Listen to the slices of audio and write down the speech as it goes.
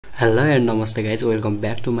Hello and namaste guys, welcome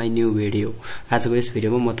back to my new video. आजको यस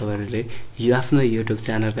भिडियोमा म तपाईहरुले यो आफ्नो YouTube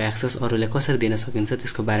च्यानलको एक्सेस अरूले कसरी दिन सकिन्छ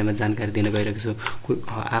त्यसको बारेमा जानकारी दिन गइरहेको छु।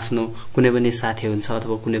 आफ्नो कुनै पनि साथी हुन्छ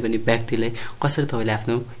अथवा कुनै पनि व्यक्तिले कसरी तपाईले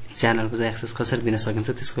आफ्नो च्यानलको एक्सेस कसरी दिन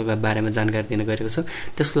सकिन्छ त्यसको बारेमा जानकारी दिन गइरहेको छु।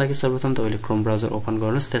 त्यसको लागि सर्वप्रथम तपाईले क्रोम ब्राउजर ओपन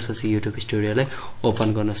गर्नुस्, त्यसपछि YouTube स्टुडियोलाई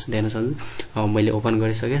ओपन गर्नुस्। देख्नुहुन्छ मैले ओपन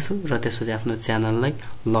गरिसकेको छु र त्यसपछि आफ्नो च्यानललाई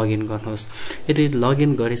लगइन गर्नुहोस्। यदि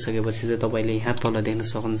लगइन गरिसकेपछि चाहिँ तपाईले यहाँ तल देख्न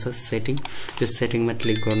सक्नुहुन्छ सेटिङ, यो सेटिङमा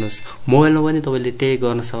क्लिक गर्नुस्। मोबाइलमा पनि तपाईले त्यही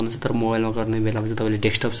गर्न सक्नुहुन्छ, तर मोबाइलमा गर्ने बेलामा चाहिँ तपाईले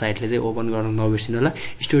डेस्कटप साइटले चाहिँ ओपन गर्न नबिर्सिनु होला।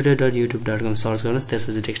 studio.youtube.com सर्च गर्नुस्,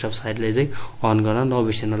 त्यसपछि डेस्कटप साइटले चाहिँ अन गर्न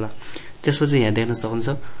नबिर्सिनु होला। त्यसपछि यहाँ देख्न सक्नुहुन्छ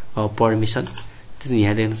परमिसन,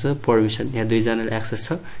 यहाँ देख्नुहुन्छ परमिसन, यहाँ दुई जनाले एक्सेस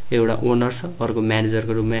छ, एउटा ओनर छ, अर्को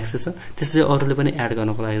म्यानेजरको रुममा एक्सेस छ। त्यसपछि अरूले पनि एड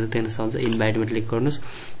गर्नको लागि देख्न सक्नुहुन्छ इन्भाइटमा क्लिक गर्नुस्।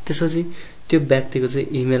 त्यसपछि त्यो व्यक्तिको चाहिँ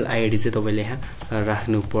इमेल आईडी चाहिँ तपाईले यहाँ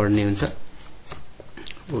राख्नु पर्ने हुन्छ।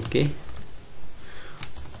 Okay,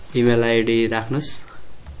 email ID राख्नुस्।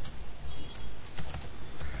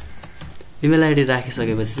 Email ID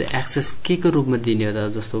राखिसकेपछि चाहिँ एक्सेस के को रूपमा दिने हो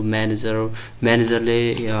त, जस्तो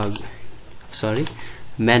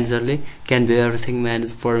म्यानेजरले can view everything,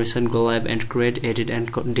 manage permission, go live and create, edit and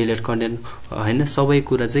delete content हैन, सबै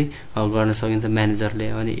कुरा चाहिँ गर्न सकिन्छ म्यानेजरले।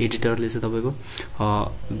 अनि एडिटरले चाहिँ तपाईको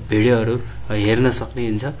भिडियोहरु हेर्न सक्ने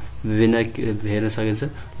हुन्छ, विभिन्न हेर्न सकिन्छ,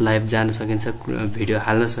 लाइभ जान सकिन्छ, भिडियो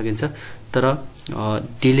हाल्न सकिन्छ। तर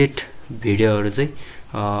डिलिट भिडियोहरु चाहिँ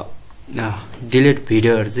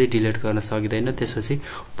डिलिट गर्न सकिदैन। त्यसपछि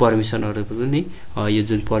पर्मिसनहरु पनि यो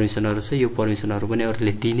जुन पर्मिसनहरु छ यो पर्मिसनहरु पनि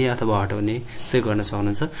अरूले दिने अथवा हटाउने चाहिँ गर्न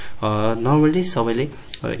सक्नुहुन्छ। नर्मली सबैले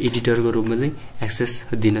एडिटरको रूपमा चाहिँ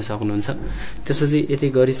एक्सेस दिन सक्नुहुन्छ। त्यसपछि यति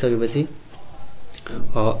गरिसकेपछि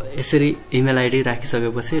यसरी इमेल आईडी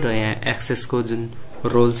राखिसकेपछि र यहाँ एक्सेसको जुन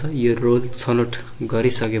रोल छ यो रोल छनौट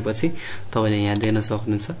गरिसकेपछि तपाईले यहाँ देख्न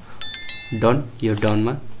सक्नुहुन्छ डन, यो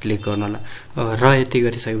डनमा क्लिक गर्न होला। र यति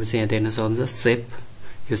गरिसकेपछि यहाँ देख्न सक्नुहुन्छ सेभ,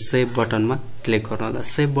 यो सेभ बटनमा क्लिक गर्न होला।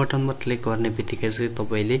 सेभ बटनमा क्लिक गर्ने बित्तिकै चाहिँ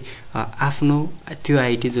तपाईले आफ्नो त्यो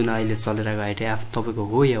आईडी जुन अहिले चलिरहेको आईडी तपाईको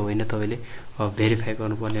हो या होइन तपाईले भेरिफाई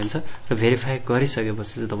गर्नुपर्ने हुन्छ। र भेरिफाई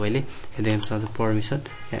गरिसकेपछि चाहिँ तपाईले यहाँ देख्न सक्नुहुन्छ परमिसन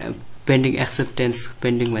पेन्डिङ एक्सेप्टेन्स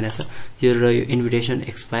पेन्डिङ भनेको छ यो, र यो इन्भिटेसन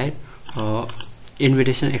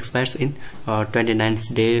एक्सपायर्स इन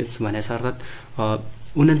 29 डेज भनेको छ। अर्थात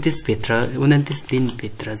 29 दिन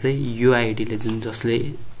भित्र चाहिँ यो आईडीले जुन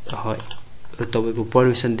जसले तपाईको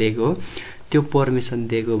पर्मिसन दिएको हो त्यो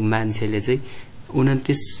पर्मिसन दिएको मान्छेले चाहिँ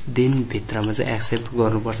 29 दिन भित्रमा चाहिँ एक्सेप्ट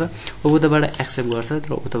गर्नुपर्छ। उताबाट एक्सेप्ट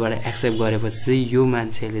गर्छ र उताबाट एक्सेप्ट गरेपछि चाहिँ यो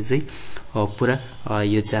मान्छेले चाहिँ पुरा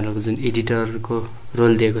यो च्यानलको जुन एडिटरको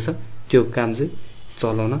रोल दिएको छ त्यो काम चाहिँ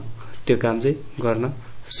चलाउन, त्यो काम चाहिँ गर्न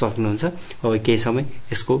सक्नुहुन्छ। अब केही समय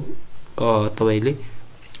यसको तपाईले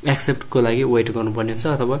एक्सेप्टको लागि वेट गर्नुपर्ने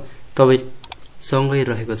हुन्छ, अथवा तपाई सँगै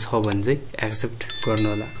रहेको छ भने चाहिँ एक्सेप्ट गर्नु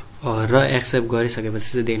होला। र एक्सेप्ट गरिसकेपछि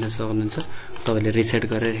चाहिँ देख्न सक्नुहुन्छ तपाईले रिसेट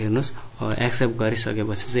गरेर हेर्नुस्। एक्सेप्ट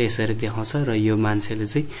गरिसकेपछि चाहिँ यसरी देखाउँछ र यो मान्छेले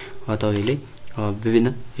चाहिँ तपाईले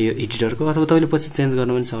विभिन्न यो एडिटरको अथवा तपाईले पछि चेन्ज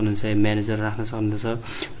गर्न पनि सक्नुहुन्छ। म्यानेजर राख्न सक्नुहुन्छ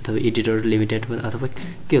अथवा एडिटर लिमिटेड अथवा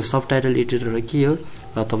के हो सबटाइटल एडिटर के हो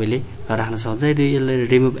तपाईले राख्न सक्नुहुन्छ। यदि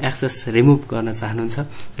यसले एक्सेस रिमुभ गर्न चाहनुहुन्छ,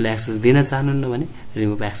 यसले एक्सेस दिन चाहनुहुन्न भने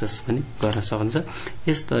रिमुभ एक्सेस पनि गर्न सक्नुहुन्छ।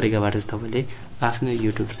 यस तरिकाबाट तपाईले आफ्नो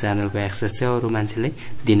YouTube च्यानलको एक्सेस चाहिँ अरु मान्छेले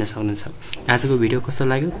दिन सक्नुहुन्छ। आजको भिडियो कस्तो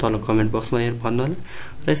लाग्यो तल कमेन्ट बक्समा भन्नु होला।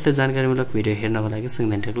 र यस्तै जानकारीमूलक भिडियो हेर्नको लागि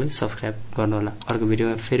सिंगदेन्टेकलाई सब्स्क्राइब गर्नु होला। अर्को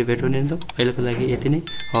भिडियोमा फेरि भेट हुनेछौँ। अहिलेको लागि यति नै,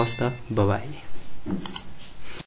 हवस् त, बाइ बाइ।